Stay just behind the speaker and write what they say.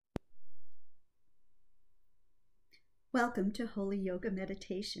Welcome to Holy Yoga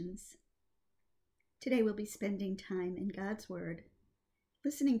Meditations. Today we'll be spending time in God's Word,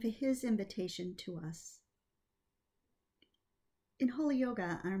 listening for His invitation to us. In Holy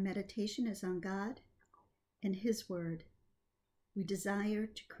Yoga, our meditation is on God and His Word. We desire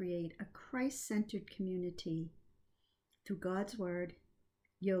to create a Christ-centered community through God's Word,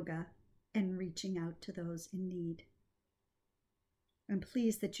 yoga, and reaching out to those in need. I'm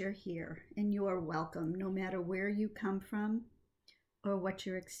pleased that you're here, and you are welcome no matter where you come from or what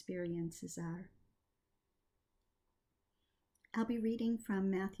your experiences are. I'll be reading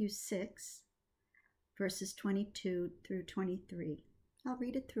from Matthew 6, verses 22 through 23. I'll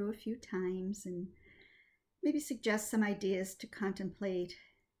read it through a few times and maybe suggest some ideas to contemplate,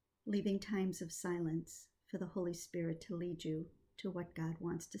 leaving times of silence for the Holy Spirit to lead you to what God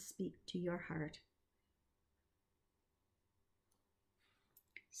wants to speak to your heart.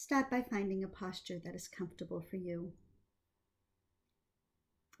 Start by finding a posture that is comfortable for you,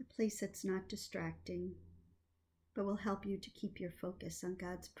 a place that's not distracting, but will help you to keep your focus on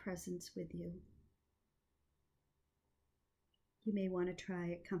God's presence with you. You may want to try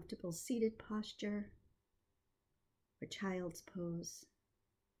a comfortable seated posture or child's pose,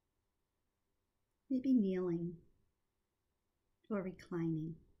 maybe kneeling or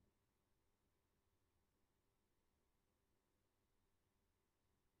reclining.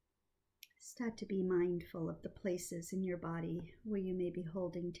 Start to be mindful of the places in your body where you may be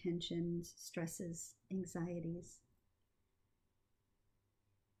holding tensions, stresses, anxieties.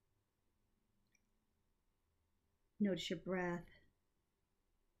 Notice your breath.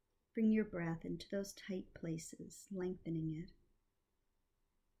 Bring your breath into those tight places, lengthening it.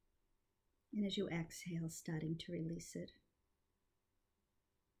 And as you exhale, starting to release it.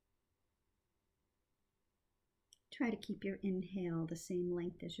 Try to keep your inhale the same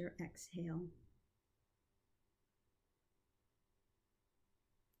length as your exhale.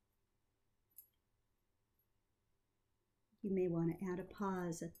 You may want to add a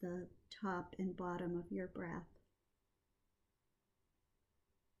pause at the top and bottom of your breath.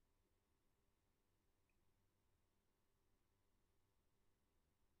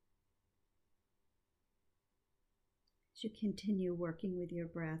 As you continue working with your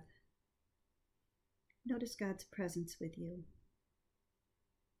breath, notice God's presence with you.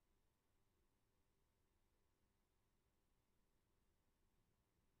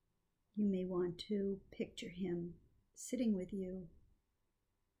 You may want to picture Him sitting with you,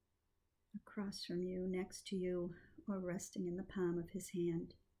 across from you, next to you, or resting in the palm of His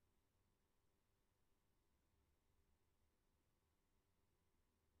hand.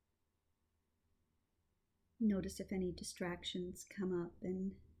 Notice if any distractions come up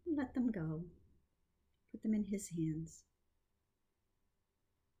and let them go. Put them in His hands.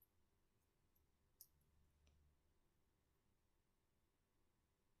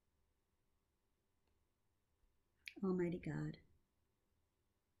 Almighty God,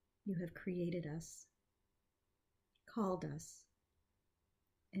 you have created us, called us,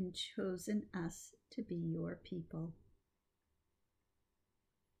 and chosen us to be your people.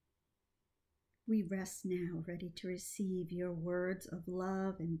 We rest now, ready to receive your words of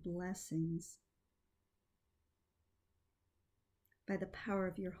love and blessings. By the power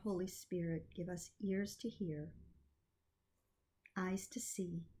of your Holy Spirit, give us ears to hear, eyes to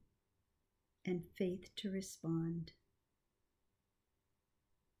see, and faith to respond.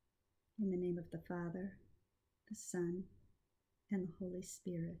 In the name of the Father, the Son, and the Holy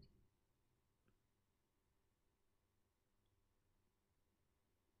Spirit.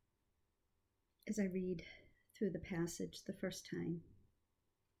 As I read through the passage the first time,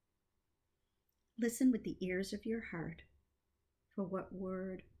 listen with the ears of your heart for what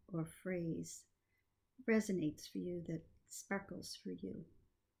word or phrase resonates for you, that sparkles for you.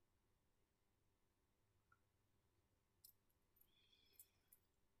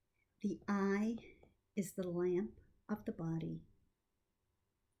 The eye is the lamp of the body.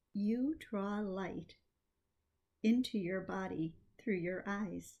 You draw light into your body through your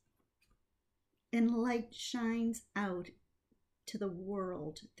eyes, and light shines out to the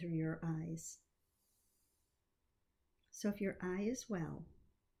world through your eyes. So if your eye is well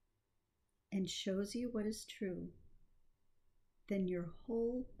and shows you what is true, then your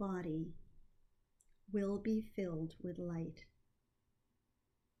whole body will be filled with light.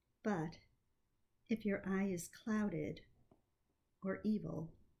 But if your eye is clouded or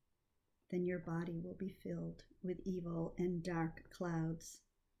evil, then your body will be filled with evil and dark clouds.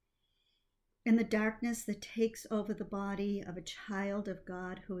 And the darkness that takes over the body of a child of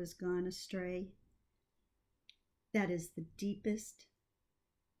God who has gone astray, that is the deepest,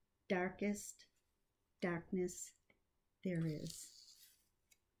 darkest darkness there is.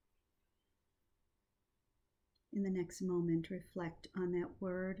 In the next moment, reflect on that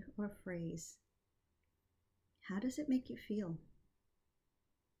word or phrase. How does it make you feel?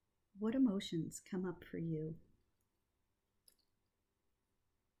 What emotions come up for you?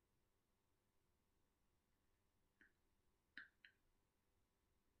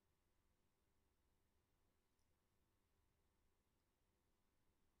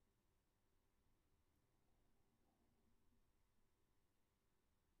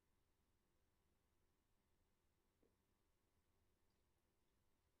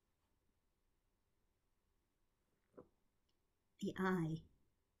 The eye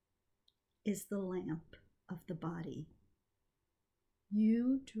is the lamp of the body.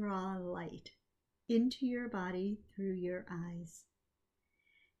 You draw light into your body through your eyes,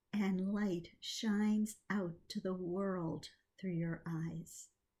 and light shines out to the world through your eyes.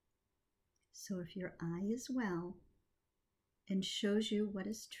 So if your eye is well and shows you what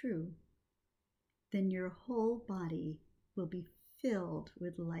is true, then your whole body will be filled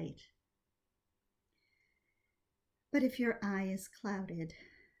with light. But if your eye is clouded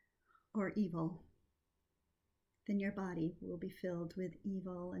or evil, then your body will be filled with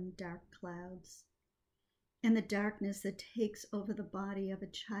evil and dark clouds. And the darkness that takes over the body of a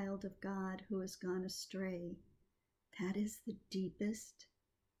child of God who has gone astray, that is the deepest,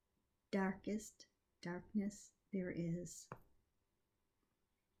 darkest darkness there is.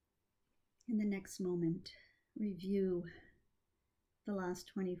 In the next moment, review the last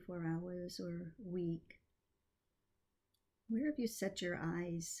 24 hours or week. Where have you set your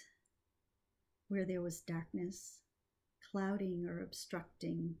eyes? Where there was darkness, clouding or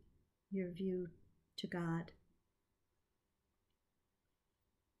obstructing your view to God.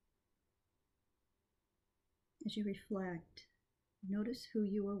 As you reflect, notice who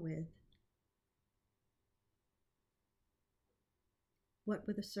you were with. What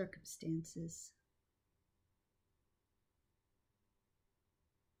were the circumstances?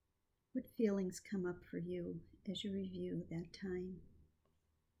 What feelings come up for you as you review that time?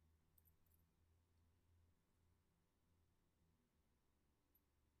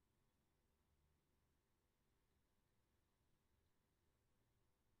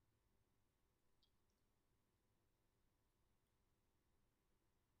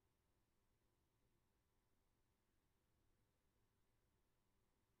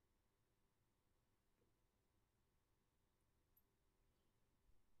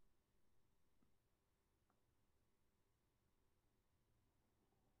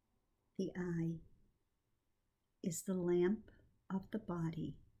 The eye is the lamp of the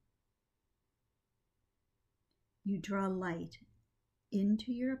body. You draw light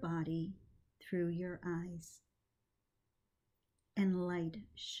into your body through your eyes, and light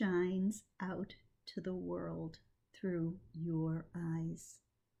shines out to the world through your eyes.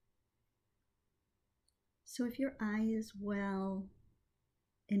 So if your eye is well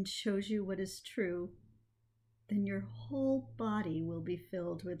and shows you what is true, then your whole body will be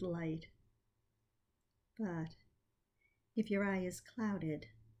filled with light. But if your eye is clouded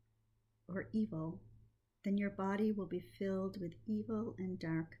or evil, then your body will be filled with evil and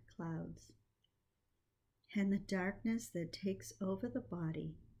dark clouds. And the darkness that takes over the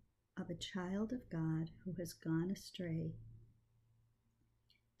body of a child of God who has gone astray,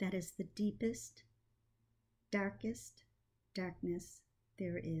 that is the deepest, darkest darkness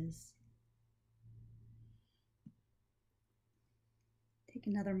there is. Take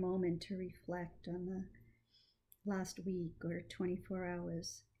another moment to reflect on the last week or 24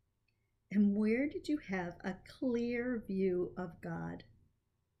 hours. And where did you have a clear view of God?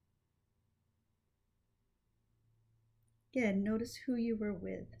 Again, notice who you were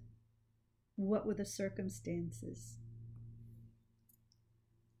with. What were the circumstances?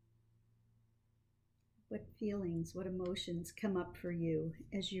 What feelings, what emotions come up for you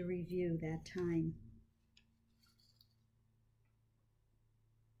as you review that time?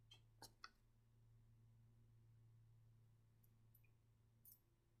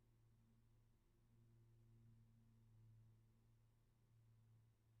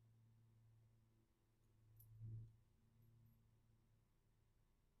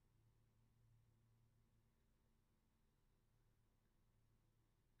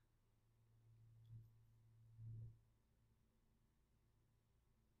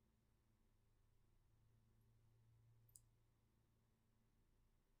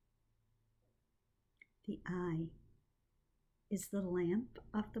 The eye is the lamp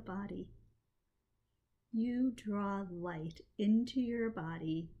of the body. You draw light into your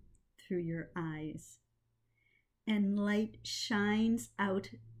body through your eyes, and light shines out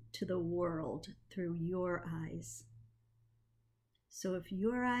to the world through your eyes. So if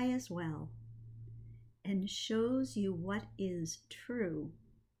your eye is well and shows you what is true,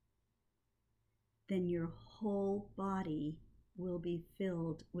 then your whole body will be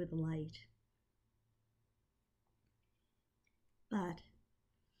filled with light. But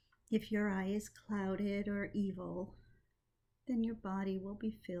if your eye is clouded or evil, then your body will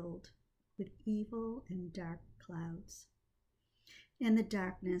be filled with evil and dark clouds. And the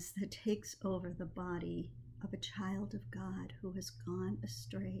darkness that takes over the body of a child of God who has gone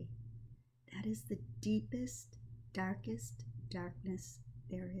astray, that is the deepest, darkest darkness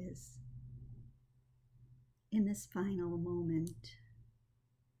there is. In this final moment,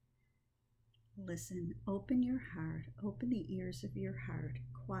 listen, open your heart, open the ears of your heart,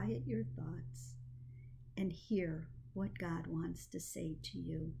 quiet your thoughts, and hear what God wants to say to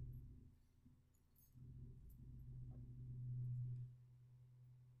you.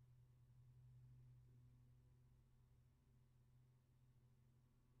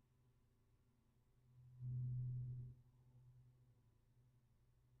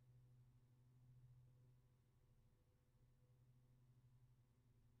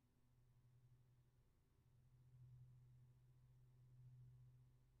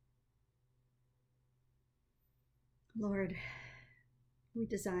 Lord, we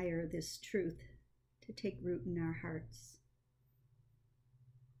desire this truth to take root in our hearts,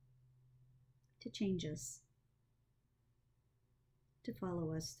 to change us, to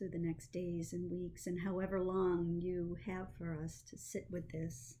follow us through the next days and weeks and however long you have for us to sit with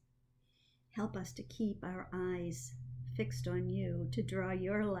this. Help us to keep our eyes fixed on you, to draw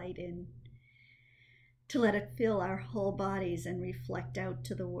your light in, to let it fill our whole bodies and reflect out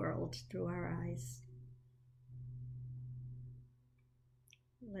to the world through our eyes.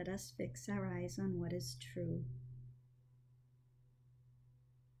 Let us fix our eyes on what is true.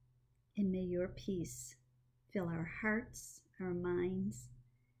 And may your peace fill our hearts, our minds,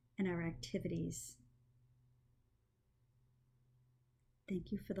 and our activities.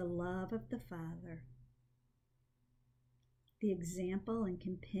 Thank you for the love of the Father, the example and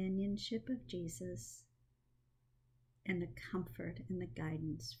companionship of Jesus, and the comfort and the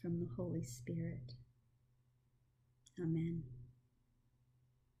guidance from the Holy Spirit. Amen.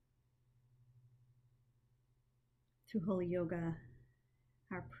 Through Holy Yoga,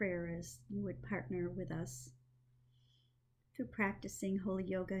 our prayer is you would partner with us through practicing Holy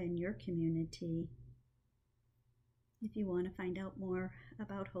Yoga in your community. If you want to find out more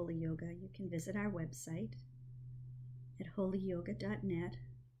about Holy Yoga, you can visit our website at holyyoga.net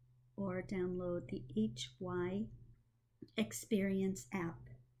or download the HY Experience app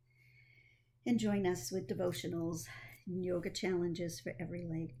and join us with devotionals and yoga challenges for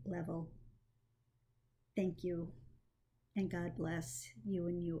every level. Thank you, and God bless you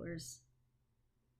and yours.